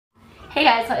Hey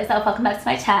guys, what is up? Welcome back to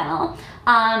my channel.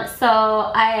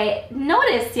 So I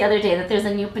noticed the other day that there's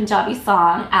a new Punjabi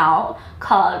song out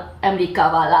called America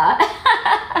Wala.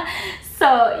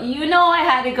 So you know I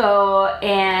had to go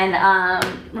and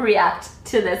react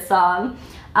to this song.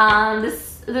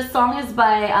 This song is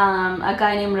by a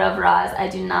guy named Ravraaz. I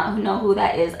do not know who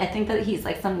that is. I think that he's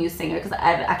like some new singer because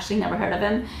I've actually never heard of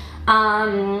him.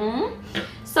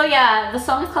 So yeah, the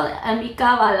song is called America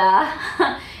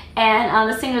Wala. And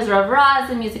the singer is Ravraaz.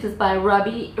 The music is by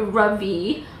Ravi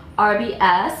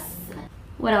RBS.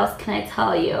 What else can I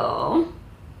tell you?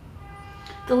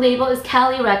 The label is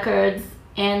Cali Records,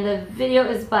 and the video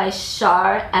is by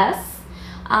Shar S.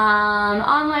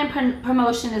 Online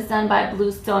promotion is done by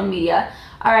Bluestone Media.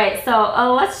 Alright, so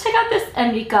let's check out this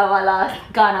America Wala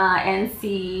Ghana and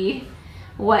see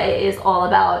what it is all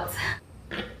about.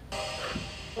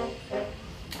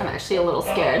 I'm actually a little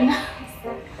scared.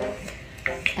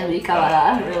 America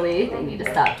Wala, really? They need to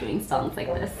stop doing songs like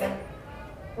this.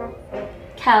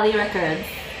 Cali Records.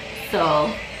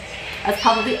 So, that's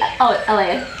probably, oh,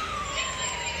 LA.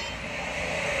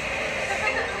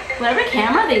 Whatever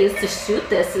camera they used to shoot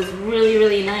this is really,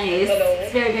 really nice.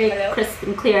 It's very, very crisp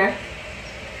and clear.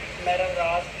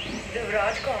 Ravraaz.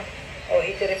 Ravraaz kaun?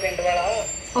 Ohi tere pind wala.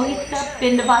 Ohi tera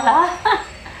pind wala.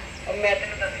 मैं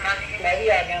तेरे दसना कि मैं भी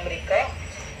आ गया America.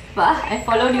 Bah, I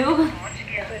followed you. पहुंच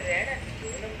गया तो रहना दो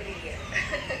नंबर ही है.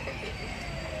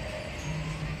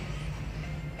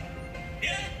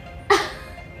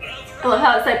 I love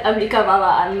how it said America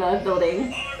Wala on the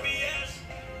building.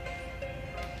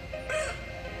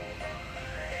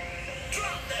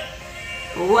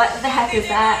 What the heck is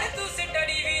that?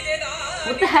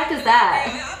 What the heck is that?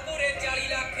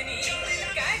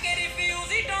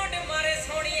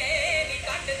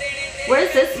 Where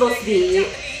is this supposed to be?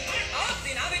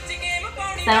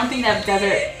 I don't think they have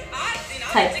desert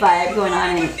type vibe going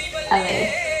on in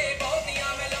LA.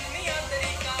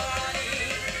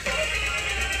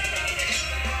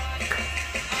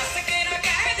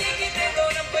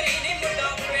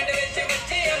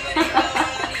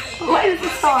 What is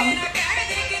this song?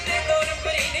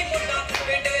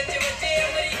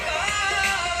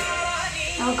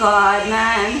 Oh god,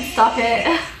 man, stop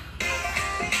it.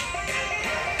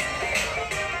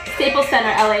 Staples Center,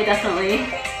 LA, definitely.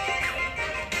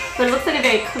 But it looks like a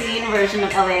very clean version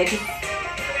of LA.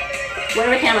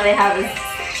 Whatever camera they have is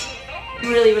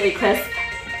really, really crisp.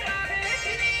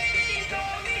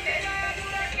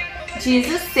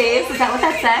 Jesus saves, is that what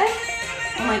that says?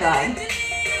 Oh my god.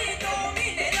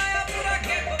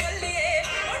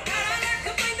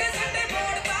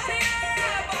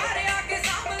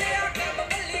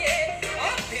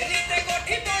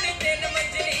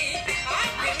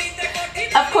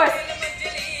 Of course,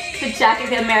 the jacket,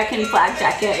 the American flag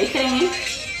jacket. Are you kidding me? Of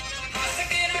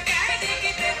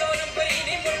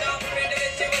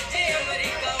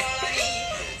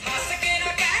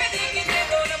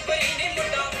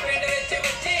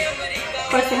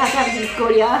course, they have to have these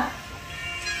Godia.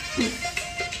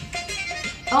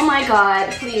 Oh my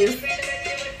god, please.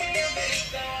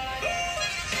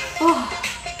 Oh,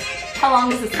 how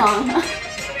long is this song?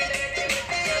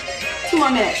 2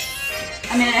 more minutes.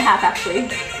 A minute and a half, actually. You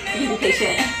can be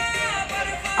patient.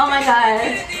 Oh my god.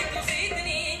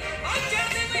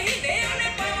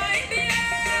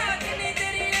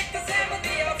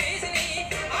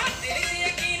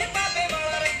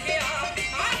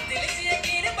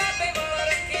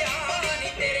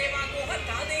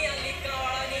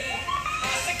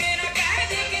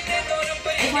 I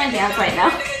just want to dance right now.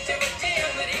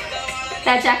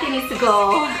 That jacket needs to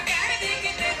go.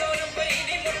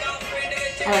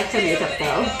 I like her makeup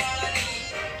though.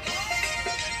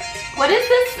 What is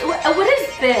this? What is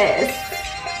this?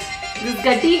 This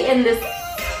gaddi in this,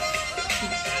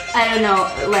 I don't know,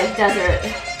 like desert.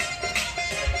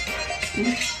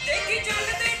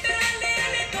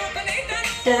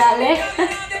 Derale.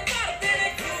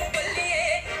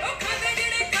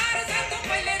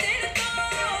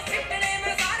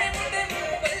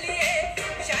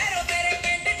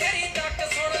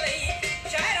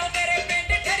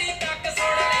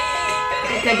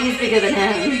 Gaddi's bigger than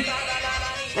him.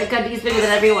 Like Gaddi's bigger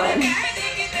than everyone.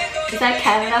 Is that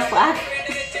Canada flag?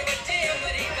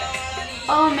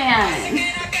 Oh man.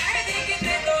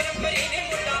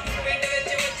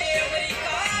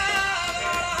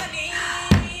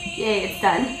 Yay, it's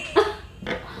done.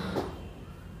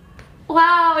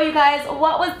 Wow, you guys,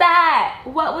 what was that?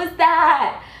 What was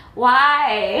that?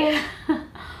 Why?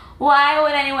 Why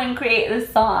would anyone create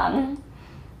this song?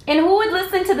 And who would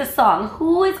listen to this song?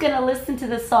 Who is gonna listen to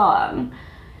this song?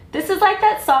 This is like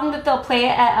that song that they'll play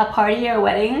at a party or a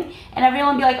wedding, and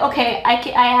everyone will be like, okay, I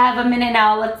have a minute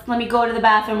now. Let me go to the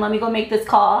bathroom. Let me go make this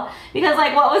call. Because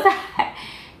like, what was that?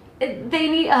 They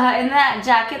need in that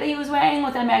jacket that he was wearing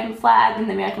with the American flag and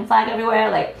the American flag everywhere.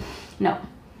 Like, no.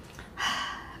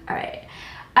 All right,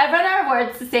 I've run out of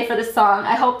words to say for this song.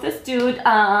 I hope this dude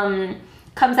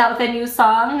comes out with a new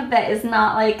song that is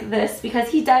not like this, because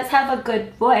he does have a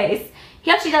good voice. He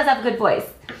actually does have a good voice.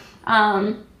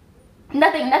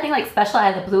 Nothing like special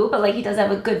out of the blue, but like he does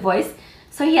have a good voice.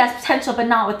 So he has potential, but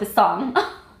not with the song.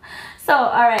 So,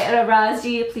 all right, Ravraaz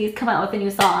ji, please come out with a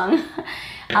new song.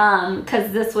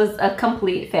 Because this was a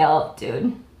complete fail,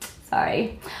 dude.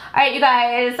 Sorry. All right, you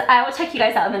guys, I will check you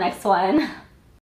guys out in the next one.